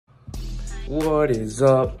What is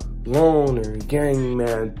up, Loner Gang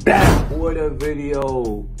Man? Back with a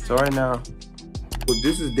video. So right now,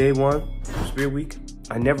 this is day one of Spirit Week.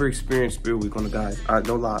 I never experienced Spirit Week on the guys. I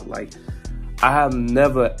don't lie, like I have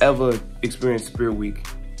never ever experienced Spirit Week.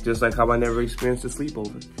 Just like how I never experienced a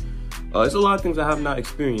sleepover. It's a lot of things I have not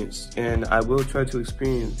experienced, and I will try to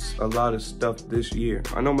experience a lot of stuff this year.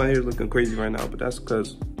 I know my hair is looking crazy right now, but that's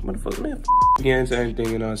because motherfucker, man, get into anything,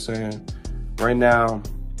 you know what I'm saying? Right now,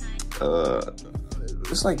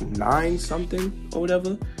 it's like 9 something or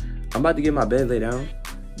whatever. I'm about to get my bed laid down.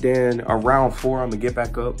 Then around 4, I'm gonna get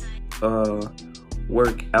back up,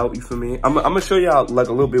 work out, you feel me? I'm gonna show y'all like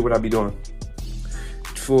a little bit what I be doing.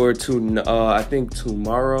 I think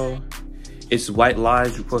tomorrow, it's white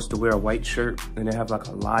lies. You're supposed to wear a white shirt and they have like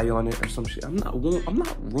a lie on it or some shit. I'm not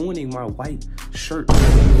ruining my white shirt.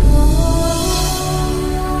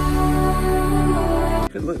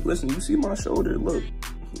 Look, listen, you see my shoulder? Look,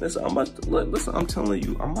 listen, I'm telling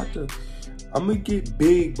you, I'm gonna get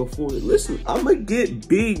big before, I'm gonna get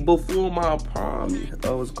big before my prom.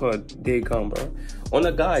 Oh, it's called day come, bro. On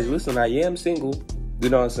the guys, listen, I am single, you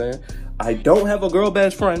know what I'm saying? I don't have a girl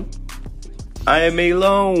best friend. I am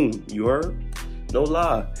alone, you heard? No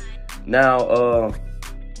lie. Now,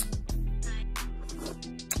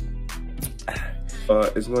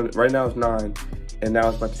 it's going right now it's 9, and now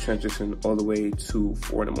it's about to transition all the way to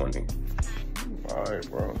 4 in the morning. All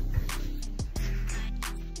right, bro.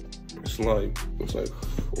 It's like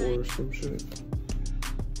 4 or some shit.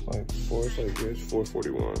 It's like 4. It's like, yeah, it's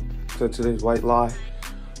 4:41. So today's white lie.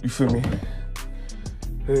 You feel me?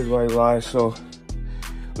 Today's white lie. So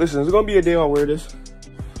listen, it's gonna be a day I'll wear this.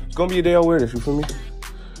 It's gonna be a day I'll wear this. You feel me?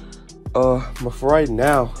 But for right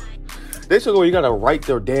now, they said, "Oh, you gotta write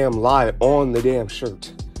their damn lie on the damn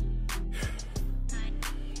shirt."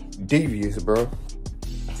 Devious, bro.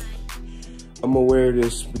 I'm gonna wear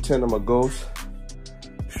this, pretend I'm a ghost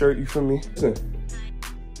shirt, you feel me?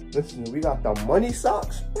 Listen, we got the money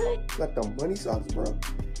socks, bro. Got the money socks, bro.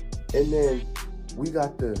 And then we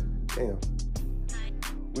got the,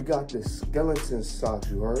 we got the skeleton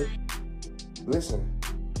socks, you heard? Listen,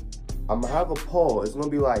 I'm gonna have a poll. It's gonna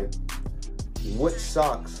be like, what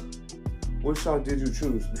sock did you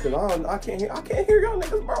choose? Because I can't hear y'all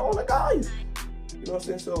niggas, bro, on the guys. You know what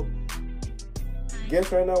I'm saying? So,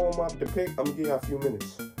 guess right now on my pick, I'm gonna give y'all a few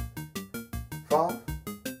minutes. 5,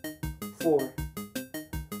 4,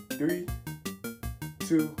 3,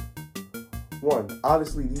 2, 1.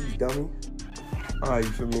 Obviously, these dummy. Alright,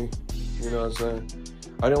 you feel me? You know what I'm saying?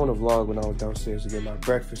 I didn't want to vlog when I was downstairs to get my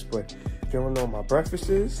breakfast, but if you don't know what my breakfast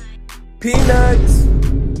is, peanuts.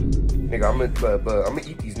 Nigga, I'm gonna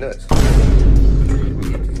eat these nuts. I'm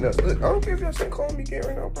gonna eat these nuts. Look, I don't care if y'all saying calling me gay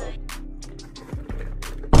right now, bro.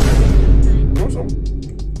 You want some?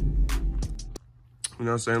 You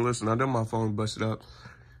know what I'm saying? Listen, I done my phone busted up.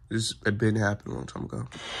 This had been happening a long time ago.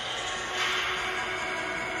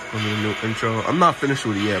 I'm in a new intro. I'm not finished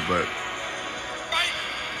with it yet, but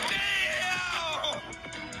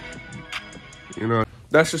you know,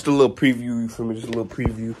 that's just a little preview for me, just a little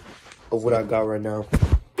preview of what I got right now.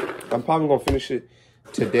 I'm probably gonna finish it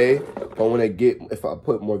today, but if I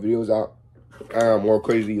put more videos out, more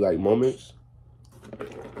crazy like moments.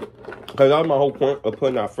 Cause that was my whole point of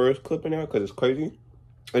putting that first clip in there, cause it's crazy,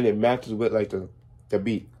 and it matches with like the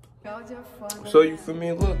beat. So you feel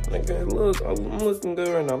me? Look, nigga, look, I'm looking good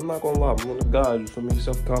right now. I'm not gonna lie, I'm on the guys. You feel me?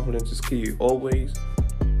 Self-confidence is key, always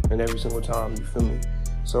and every single time. You feel me?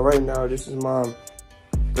 So right now, this is my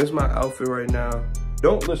outfit right now.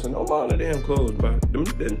 Don't mind the damn clothes, bro.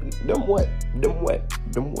 Them wet.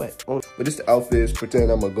 But this the outfit is pretend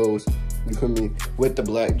I'm a ghost. You feel me? With the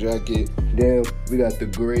black jacket. Then we got the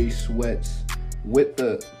gray sweats with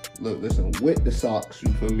the with the socks.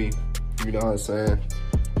 You feel me? You know what I'm saying?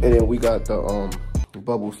 And then we got the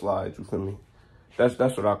bubble slides. You feel me? That's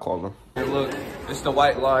what I call them. Hey, look, it's the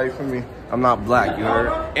white lie for me. I'm not black, you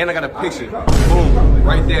heard? And I got a picture. Boom,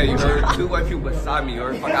 right there, you heard? 2 white people beside me, you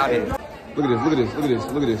heard? Fuck out here. Look at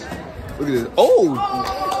this.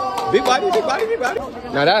 Oh, big body.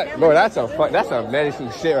 Now that's a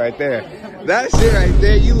menacing shit right there. That shit right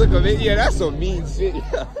there, you look a bit, yeah, that's some mean shit.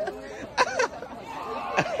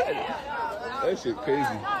 That shit crazy.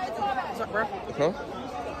 What's up, bro? Huh?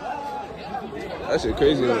 That shit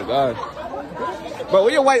crazy, oh my God. But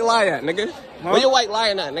where your white lie at, nigga? Huh? Where your white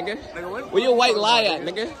lie at, nigga? Where your white lie at,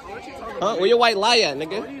 nigga? Huh? Where your white lie at,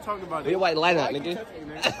 nigga? What are you talking about? Where your white lie at, nigga?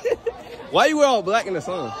 Why you wear all black in the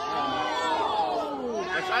sun?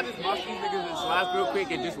 I just watch these niggas in slides real quick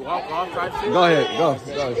and just walk off type shit. Go ahead, go.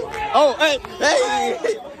 Oh, hey!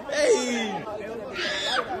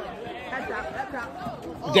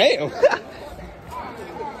 Damn.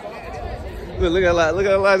 Look at that. Look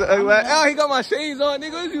at that. Oh, he got my shades on,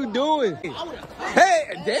 nigga. What you doing?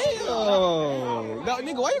 Hey, damn. No,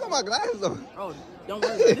 nigga, why you got my glasses on? Oh, don't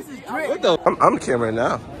worry. This is drip. What the? I'm the camera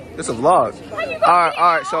now. This is a vlog. All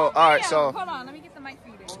right. So. Hold on, let me get the mic for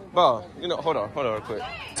you. Bro, you know, hold on real quick.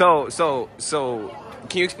 So,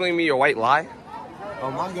 can you explain me your white lie?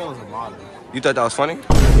 Oh, my girl was a model. You thought that was funny? Yeah.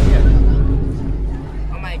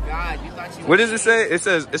 Oh my God, you thought she was... What does it say? It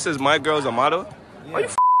says my girl's a model? Yeah. Why you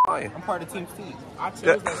lying? I'm part of Team Steve. I chose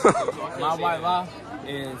that. My white lie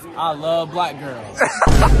is I love black girls.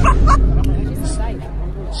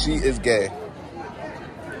 She is gay.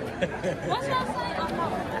 What's y'all saying?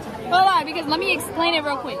 Hold on, because let me explain it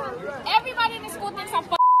real quick. Everybody in the school thinks I'm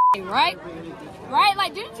gay, right? Right?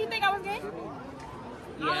 Like, didn't you think I was gay?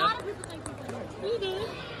 Yeah. A lot of people think you did.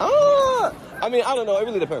 I mean, I don't know. It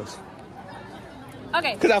really depends.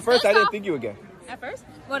 Okay. Because at first I didn't think you were gay. At first?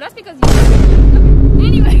 Well, that's because you...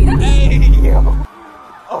 Anyway. Hey, yo.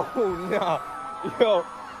 Oh, no.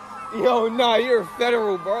 Yo, nah, you're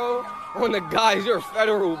federal, bro. On the guys, you're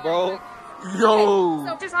federal, bro. Yo.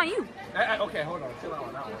 So just on you. Okay, hold on. Chill out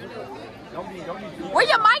on that one. Don't be. Where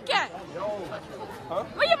your mic at? Yo. Huh?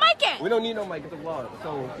 Where your mic at? We don't need no mic at the vlog.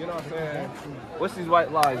 So, you know what I'm saying? What's these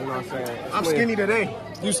white lies, you know what I'm saying? I'm skinny today.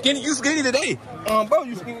 You skinny today? Bro,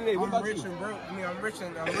 you skinny today. What about rich you? and broke. I mean, I'm rich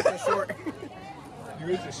and short. You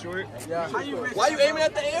rich and short? Yeah. How you rich? Why you aiming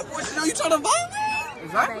at the Air Force? You trying to violate?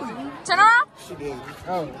 Exactly. Turn around. She did.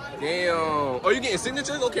 Oh. Damn. Oh, you getting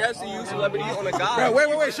signatures? Okay, I see you, celebrity, on a guy.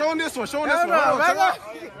 Bro, wait. Show him this one. Show him this one.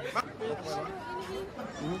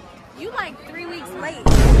 You like 3 weeks late.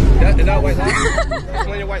 Is that white lie?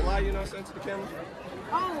 Explain your white lie, you know what I'm saying, to the camera?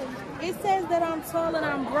 Oh, it says that I'm tall and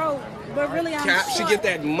I'm broke, but really I'm Cap, short. she get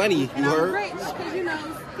that money, you and heard? I'm rich, because, you know,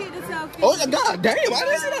 kid to tell Oh, God, damn, I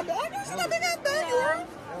didn't see that. You heard?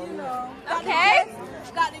 You know, Okay.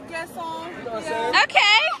 got the dress on. You know what I'm saying?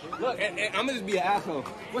 Okay. Look, and I'm gonna just be an asshole.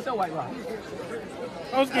 What's that white lie?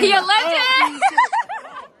 He a legend.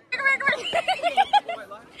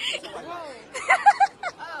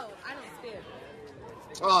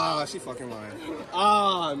 Oh, she fucking lying.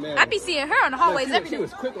 Oh, man. I be seeing her on the hallways every She day.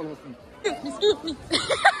 was quick on her feet. Excuse me.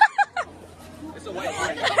 It's a white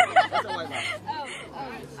lie. That's a white lie.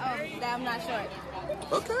 That I'm not short.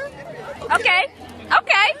 Okay.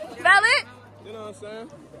 Okay. Valid. You know what I'm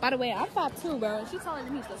saying? By the way, I'm 5'2", bro. She's taller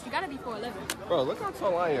than me, so she gotta be 4'11". Bro, look how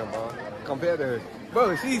tall I am, bro. Compared to her.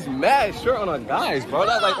 Bro, she's mad short on her guys, bro.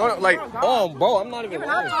 That's bro, I'm not even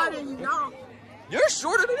lying. You're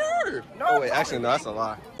shorter than her. Oh, wait, actually, no, that's a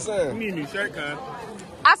lie. You need a new shirt, cuz.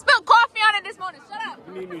 I spilled coffee on it this morning. Shut up.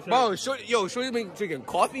 You need a new shirt. Bro, shorty been drinking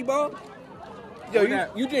coffee, bro? Yo,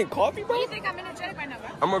 you drink coffee, bro? What do you think I'm energetic right now, bro?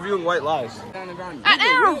 I'm reviewing white lies. I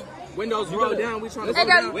am. Windows roll down. We trying to Hey, go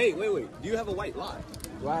guys. down. Wait. Do you have a white lie?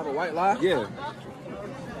 Do I have a white lie? Yeah.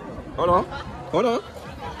 Hold on.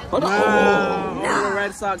 Oh,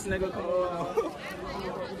 Red Sox, nigga.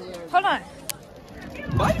 Hold on.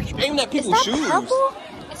 Why do you keep aiming at Is people's that shoes? purple?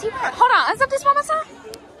 Is he purple? Hold on. Is that this woman's son?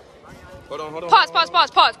 Hold on.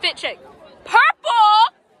 Pause. Fit check.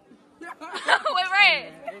 Purple? With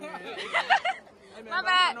red. My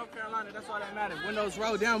bad. North Carolina, that's all that matters. Windows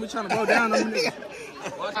roll down. We trying to roll down on them niggas.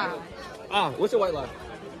 What's your white lie?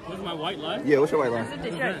 What's my white lie? Yeah, what's your white lie?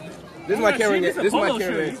 This is my camera. This This is my shirt.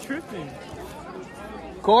 camera. He's tripping.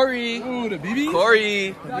 Corey. Ooh, the BB?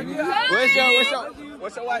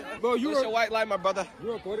 What's your white? Bro, What's your white lie, my brother?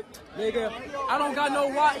 You recorded? Nigga, I don't got no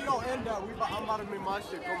white. I'm about to make my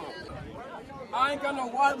shit. Come on. I ain't got no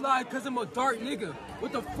white lie because I'm a dark nigga.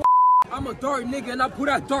 What the f? I'm a dark nigga and I put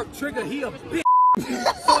that dark trigger. He a bitch. So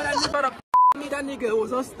that nigga better me. That nigga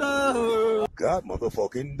was a star. God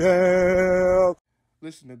motherfucking damn.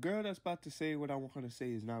 Listen, the girl that's about to say what I want her to say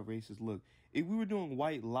is not racist. Look, if we were doing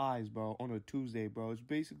white lies, bro, on a Tuesday, bro, it's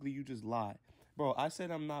basically you just lie. Bro, I said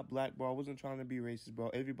I'm not black, bro. I wasn't trying to be racist, bro.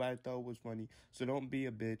 Everybody thought it was funny. So don't be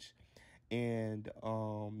a bitch and,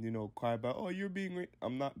 cry about, oh, you're being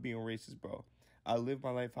I'm not being racist, bro. I live my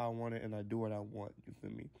life how I want it and I do what I want. You feel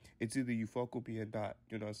me? It's either you fuck with me or not.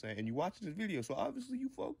 You know what I'm saying? And you watching this video, so obviously you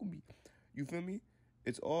fuck with me. You feel me?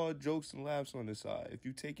 It's all jokes and laughs on the side. If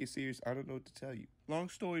you take it serious, I don't know what to tell you. Long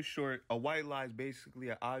story short, a white lie is basically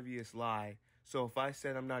an obvious lie. So if I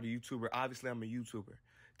said I'm not a YouTuber, obviously I'm a YouTuber.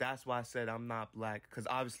 That's why I said I'm not black, because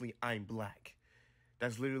obviously I'm black.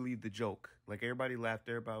 That's literally the joke. Like, everybody laughed,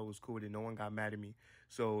 everybody was cool with it, no one got mad at me.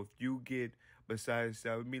 So if you get besides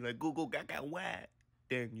that with me like Google got whack,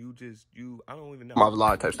 then I don't even know. I have a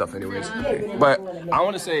lot of type stuff anyways. But I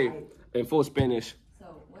want to say in full Spanish,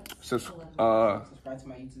 Subscribe to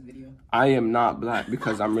my YouTube video. I am not black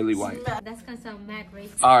because I'm really white. That's gonna sound mad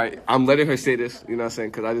racist. All right, I'm letting her say this. You know what I'm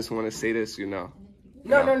saying? Because I just want to say this. You know.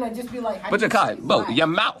 No. Just be like. But bro, your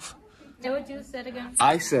mouth. Is that what you said again?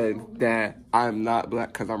 I said that I'm not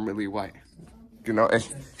black because I'm really white. You know, and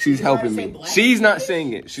she's helping me. She's not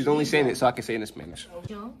saying it. She's only saying it so I can say it in Spanish.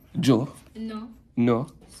 Yo. No. No.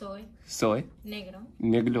 Soy. Negro.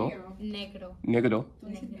 Negro.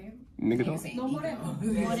 No, moreno.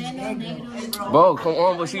 Bro, come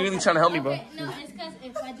on, bro. She really trying to help me, bro. Okay, no, it's because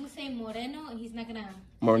if I do say moreno, he's not gonna.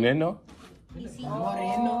 Moreno?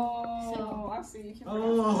 Moreno. So, I see. you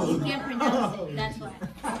can't pronounce it. That's why.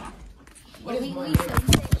 We say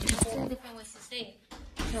two different ways to say it.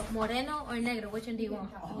 So, moreno or negro, which one do you want?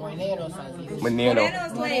 Moreno. Moreno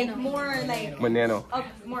is like more like Moreno.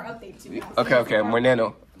 more update too. Okay.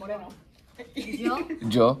 Moreno.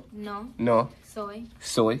 Yo. No. Soy.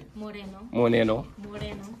 Moreno. Moreno.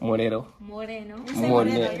 You're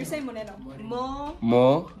saying moreno.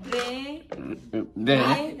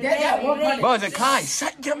 Bro, Zakai,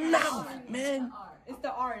 shut your mouth, man. It's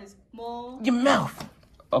the R's. Your mouth.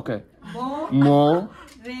 Okay.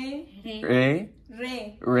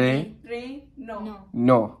 Re.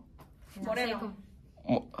 No. Moreno.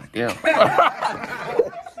 Damn.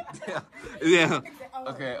 Yeah.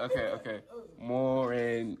 Okay.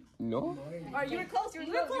 Moreno. You were close. You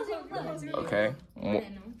were close. Okay.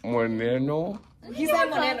 Moreno. He said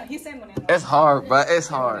moreno. It's hard, but it's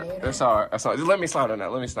hard. Just let me slide on that.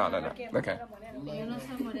 Okay. Yo no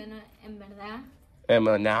soy moreno, en verdad.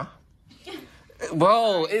 Emma,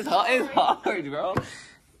 bro, it's hard, bro.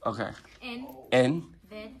 Okay. En.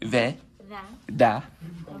 Da.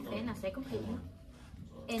 Okay, now say completely.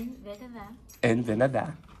 En verdad. En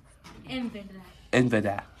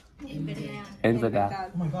verdad.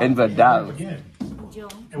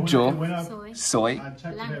 Yo soy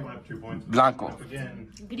blanco.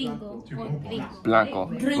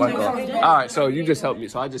 Blanco. All right, so you just helped me.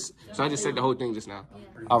 So I just said the whole thing just now.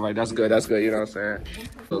 All right, that's good. You know what I'm saying?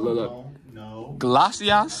 Look.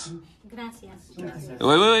 Gracias.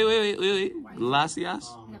 Wait.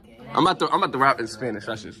 Gracias. I'm about to rap in Spanish.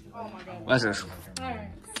 Watch this.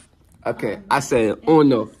 Okay, I said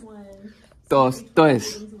uno, dos,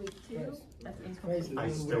 tres.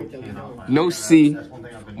 No C,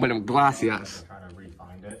 but them gracias.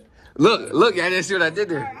 Look, y'all didn't see what I did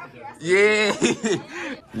there. Yeah.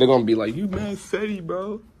 They're gonna be like, you mad fatty,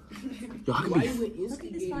 bro. Yo, I can be... Look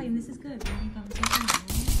at this volume. This is good.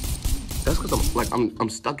 That's because I'm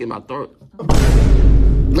stuck in my throat.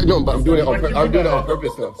 No, but I'm doing it on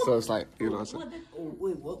purpose though. So it's like, you know what I'm saying?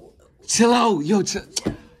 Chill out, yo.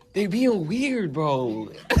 They being weird, bro.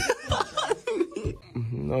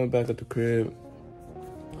 Now I'm back at the crib.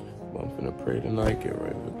 I'm finna pray tonight, get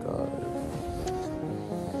right with God.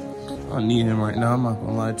 I need him right now, I'm not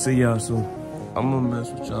gonna lie to y'all, so I'm gonna mess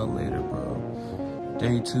with y'all later, bro.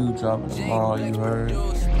 Day 2 dropping tomorrow, you heard?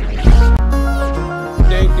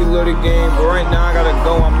 Thank you, little game, but right now I gotta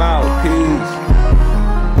go, I'm out. Peace.